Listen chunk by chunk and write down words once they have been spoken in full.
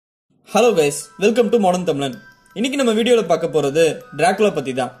Hello guys, welcome to modern தமிழன். இன்னைக்கு நம்ம வீடியோல பார்க்க போறது டிராகுலா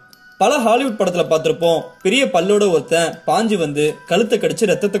பத்தி தான். பல ஹாலிவுட் படத்துல பார்த்திருப்போம். பெரிய பல்லோட ஒருத்தன் பாஞ்சு வந்து கழுத்தை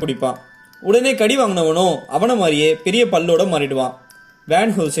கடிச்சு ரத்தத்தை குடிப்பான். உடனே கடி வாங்கினவனும் அவன மாதிரியே பெரிய பல்லோட மாறிடுவான்.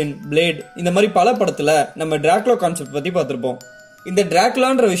 வேன் ஹூசின், பிளேட் இந்த மாதிரி பல படத்துல நம்ம டிராகுலா கான்செப்ட் பத்தி பார்த்திருப்போம். இந்த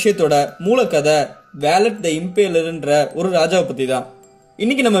டிராகுலான்ற விஷயத்தோட மூலக்கதை வேலட் த இம்பேலர்ன்ற ஒரு ராஜாவை பத்தி தான்.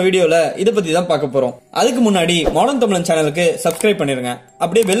 இன்னைக்கு நம்ம வீடியோல இத பத்தி தான் பார்க்க போறோம். அதுக்கு முன்னாடி மாடர்ன் தமிழன் சேனலுக்கு சப்ஸ்கிரைப் பண்ணிருங்க.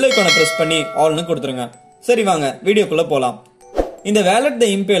 அப்படியே பெல் ஐகானை பிரஸ் பண்ணி ஆல்னு கொடுத்துருங்க. சரி வாங்க வீடியோக்குள்ள போலாம். இந்த வேலட் த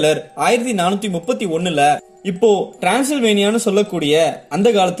இம்பேலர் 1431ல இப்போ டிரான்சில்வேனியான்னு சொல்லக்கூடிய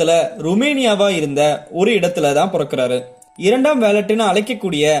அந்த காலத்துல ருமேனியாவா இருந்த ஒரு இடத்துல தான் பிறக்கிறாரு. இரண்டாம் வேலட்னு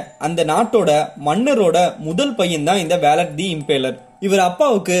அழைக்கக்கூடிய அந்த நாட்டோட மன்னரோட முதல் பையன் தான் இந்த வேலட் தி இம்பேலர். இவர்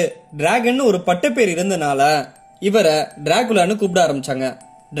அப்பாவுக்கு டிராகன் ஒரு பட்டப்பேர் இருந்தனால இவரை டிராகுலான்னு கூப்பிட ஆரம்பிச்சாங்க.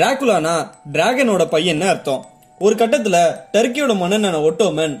 டிராகுலானா டிராகனோட பையன்னு அர்த்தம். ஒரு கட்டத்துல டர்க்கியோட மன்னனான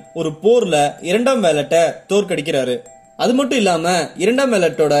ஒட்டோமன் ஒரு போர்ல இரண்டாம் வேலட்டை தோற்கடிக்கிறாரு. அது மட்டும் இல்லாம இரண்டாம்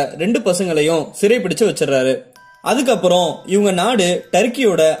வேலட்டோட 2 பசங்களையும் சிறை பிடிச்சு வச்சிடறாரு. அதுக்கப்புறம் இவங்க நாடு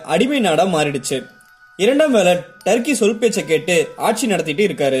டர்க்கியோட அடிமை நாடா மாறிடுச்சு. இரண்டாம் வேலட் டர்க்கி சொல் பேச்சை கேட்டு ஆட்சி நடத்திட்டு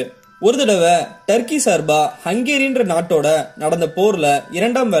இருக்காரு. ஒரு தடவை டர்க்கி சார்பா ஹங்கேரின்ற நாட்டோட நடந்த போர்ல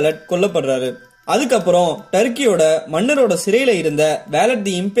இரண்டாம் வேலட் கொல்லப்படுறாரு. அதுக்கப்புறம் டர்க்கியோட மன்னரோட சிறையில இருந்த வேலட்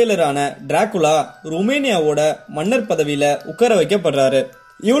தி இம்பேலரான டிராகுலா ருமேனியாவோட மன்னர் பதவியில உட்கார வைக்கப்படுறாரு.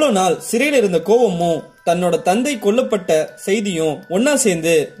 இவ்வளவு நாள் சிறையில இருந்த கோவமும் தன்னோட தந்தை கொல்லப்பட்ட செய்தியும் ஒன்னா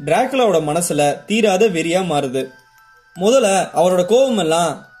சேர்ந்து டிராகுலாவோட மனசுல தீராத வெறியா மாறுது. முதல்ல அவரோட கோபம்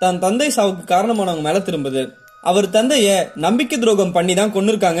எல்லாம் தன் தந்தை சாவுக்கு காரணமானவங்க மேல திரும்புது. அவர் தந்தைய நம்பிக்கை துரோகம் பண்ணி தான்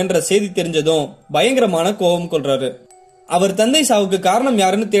கொண்டிருக்காங்கன்ற செய்தி தெரிஞ்சதும் பயங்கரமான கோபம் கொள்றாரு. அவர் தந்தை சாவுக்கு காரணம்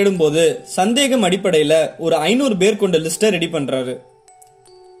யாருன்னு தேடும் போது சந்தேகம் அடிப்படையில ஒரு 500 பேர் கொண்ட லிஸ்ட ரெடி பண்றாரு.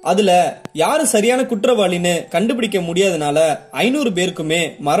 அதுல யாரு சரியான குற்றவாளின்னு கண்டுபிடிக்க முடியாதனால 500 பேருக்குமே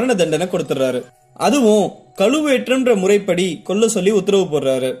மரண தண்டனை கொடுத்துறாரு. அதுவும் கழுவேற்றம்ன்ற முறைப்படி கொல்ல சொல்லி உத்தரவு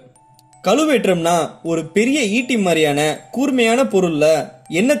போடுறாரு. கழுவேற்றம்னா ஒரு பெரிய ஈட்டி மாதிரியான கூர்மையான பொருள்ல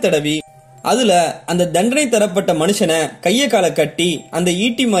எண்ணெய் தடவி அதுல அந்த தண்டனை தரப்பட்ட மனுஷனை கைய காலை கட்டி அந்த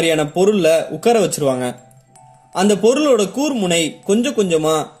ஈட்டி மாதிரியான பொருள்ல உட்கார வச்சிருவாங்க. அந்த பொருளோட கூர்முனை கொஞ்சம்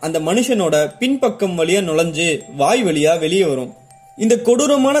கொஞ்சமா அந்த மனுஷனோட பின்பக்கம் வழியா நுழைஞ்சு வாய் வழியா வெளியே வரும். இந்த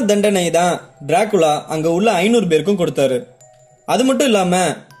கொடூரமான தண்டனை தான் டிராகுலா அங்க உள்ள 500 பேருக்கும் கொடுத்தாரு. அது மட்டும் இல்லாம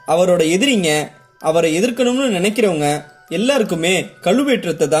அவரோட எதிரிங்க, அவரை எதிர்க்கணும்னு நினைக்கிறவங்க எல்லாருக்குமே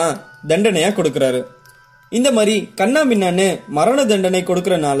கழுவேற்றத்தை தான் தண்டனையா கொடுக்கறாரு. இந்த மாதிரி கண்ணா பின்னான்னு மரண தண்டனை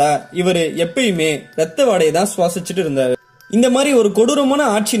கொடுக்கறனால இவரு எப்பயுமே ரத்த வாடையை தான் சுவாசிச்சுட்டு இருந்தாரு. இந்த மாதிரி ஒரு கொடூரமான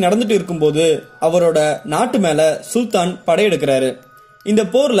ஆட்சி நடந்துட்டு இருக்கும்போது அவரோட நாட்டு மேல சுல்தான் படையெடுக்கிறாரு. இந்த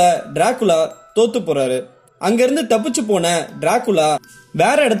போர்ல டிராகுலா தோத்து போறாரு. அங்கிருந்து தப்பிச்சு போன டிராகுலா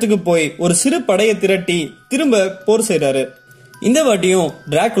வேற இடத்துக்கு போய் ஒரு சிறு படையை திரட்டி திரும்ப போர் செய்யறாரு. இந்த வாட்டியும்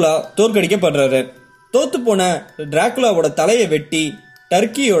டிராகுலா தோற்கடிக்கப்படுறாரு. தோத்து போன டிராகுலாவோட தலையை வெட்டி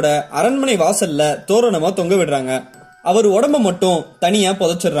டர்க்கியோட அரண்மனை வாசல்ல தோரணமா தொங்க விடுறாங்க. அவர் உடம்ப மட்டும் தனியா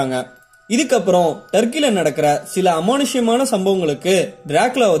புதைச்சிடுறாங்க. இதுக்கப்புறம் டர்க்கில நடக்கிற சில அமானுஷ்யமான சம்பவங்களுக்கு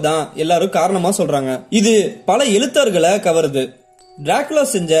டிராகுலாவை தான் எல்லாரும் காரணமா சொல்றாங்க. இது பல எழுத்தாளர்களை கவருது. டிராகுலா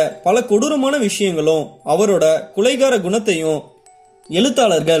செஞ்ச பல கொடூரமான விஷயங்களும் அவரோட கொலைகார குணத்தையும்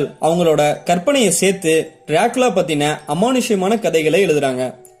எழுத்தாளர்கள் அவங்களோட கற்பனையை சேர்த்து டிராகுலா பத்தின அமானுஷ்யமான கதைகளை எழுதுறாங்க.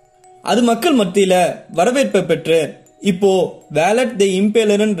 அது மக்கள் மத்தியில வரவேற்பை பெற்று இப்போ வேலட் தி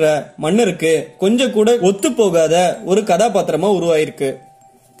இம்பேலர்ன்ற மன்னருக்கு கொஞ்சம் கூட ஒத்து போகாத ஒரு கதாபாத்திரமா உருவாயிருக்கு.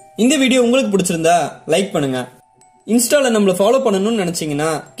 இந்த வீடியோ உங்களுக்கு பிடிச்சிருந்தா லைக் பண்ணுங்க. இன்ஸ்டால நம்மள ஃபாலோ பண்ணணும்னு நினைச்சீங்கன்னா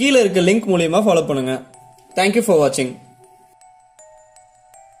கீழே இருக்க லிங்க் மூலமா ஃபாலோ பண்ணுங்க. தேங்க்யூ ஃபார் வாட்சிங்.